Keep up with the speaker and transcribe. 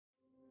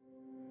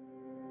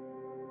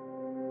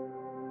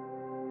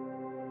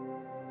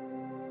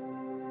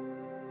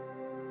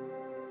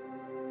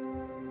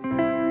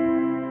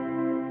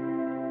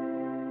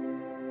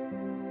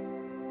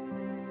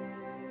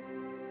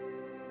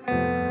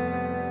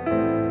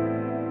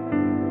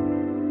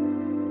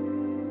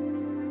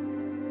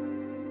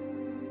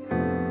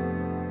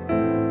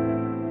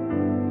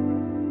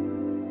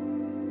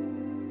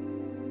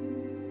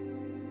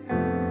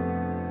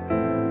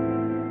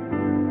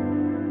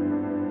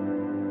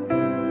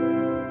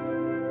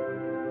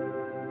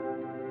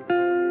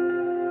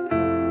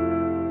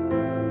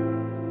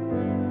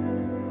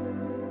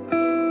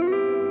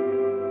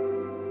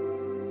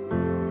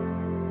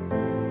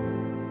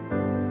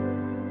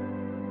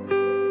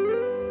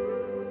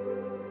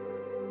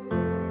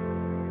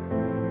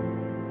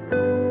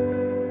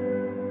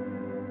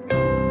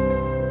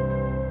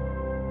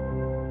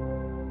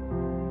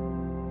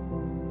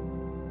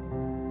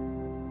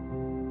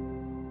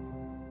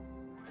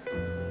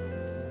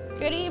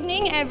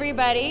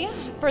everybody.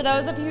 For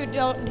those of you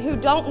who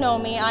don't know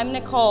me, I'm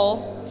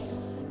Nicole,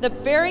 the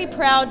very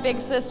proud big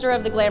sister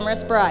of the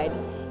glamorous bride.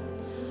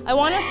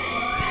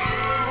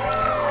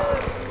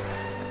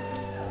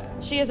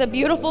 She is a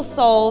beautiful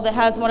soul that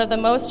has one of the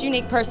most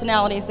unique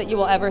personalities that you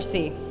will ever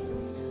see.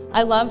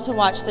 I love to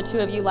watch the two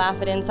of you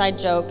laugh at inside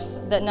jokes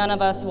that none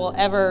of us will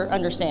ever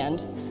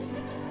understand.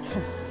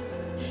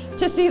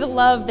 To see the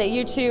love that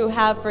you two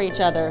have for each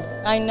other,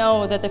 I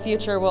know that the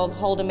future will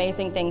hold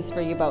amazing things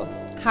for you both.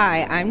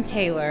 Hi, I'm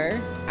Taylor.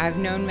 I've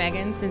known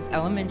Megan since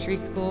elementary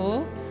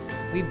school.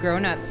 We've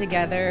grown up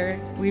together.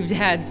 We've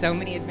had so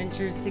many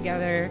adventures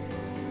together.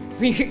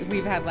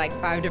 We've had like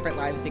 5 different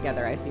lives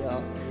together, I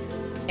feel.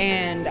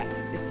 And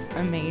it's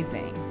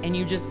amazing. And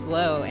you just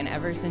glow, and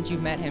ever since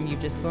you've met him,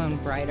 you've just grown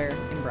brighter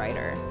and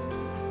brighter.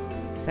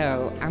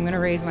 So I'm gonna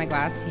raise my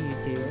glass to you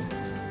two.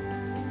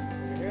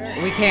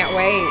 We can't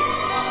wait.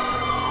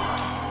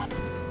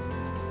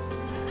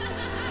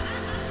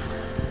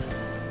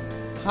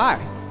 Hi.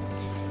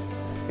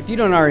 If you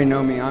don't already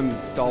know me, I'm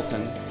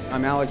Dalton.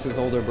 I'm Alex's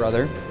older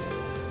brother.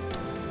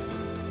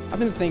 I've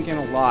been thinking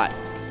a lot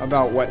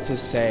about what to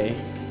say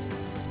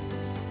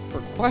for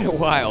quite a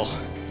while,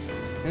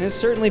 and it's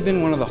certainly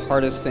been one of the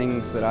hardest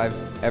things that I've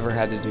ever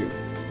had to do.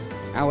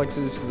 Alex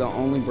is the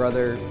only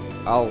brother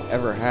I'll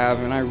ever have,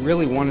 and I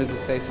really wanted to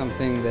say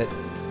something that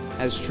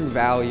has true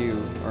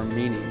value or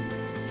meaning.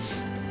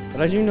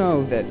 But I do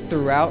know that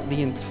throughout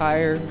the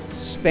entire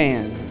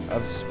span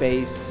of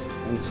space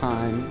and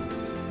time,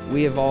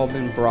 we have all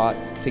been brought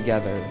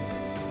together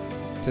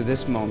to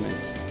this moment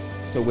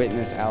to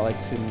witness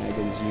Alex and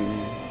Megan's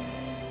union.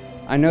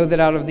 I know that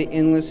out of the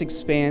endless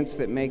expanse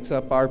that makes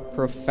up our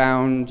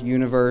profound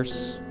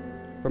universe,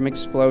 from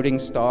exploding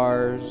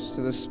stars to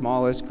the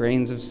smallest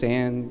grains of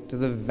sand to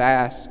the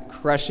vast,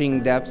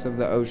 crushing depths of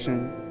the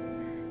ocean,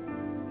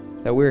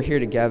 that we're here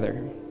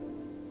together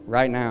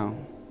right now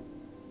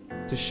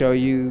to show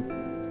you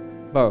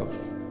both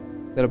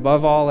that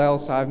above all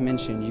else I've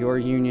mentioned, your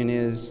union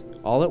is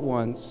all at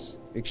once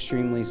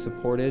extremely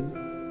supported,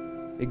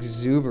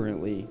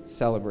 exuberantly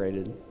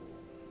celebrated,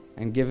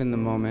 and given the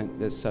moment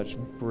that such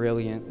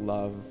brilliant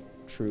love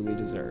truly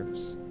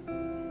deserves.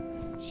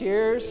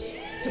 Cheers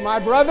to my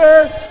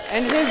brother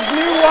and his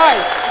new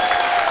wife.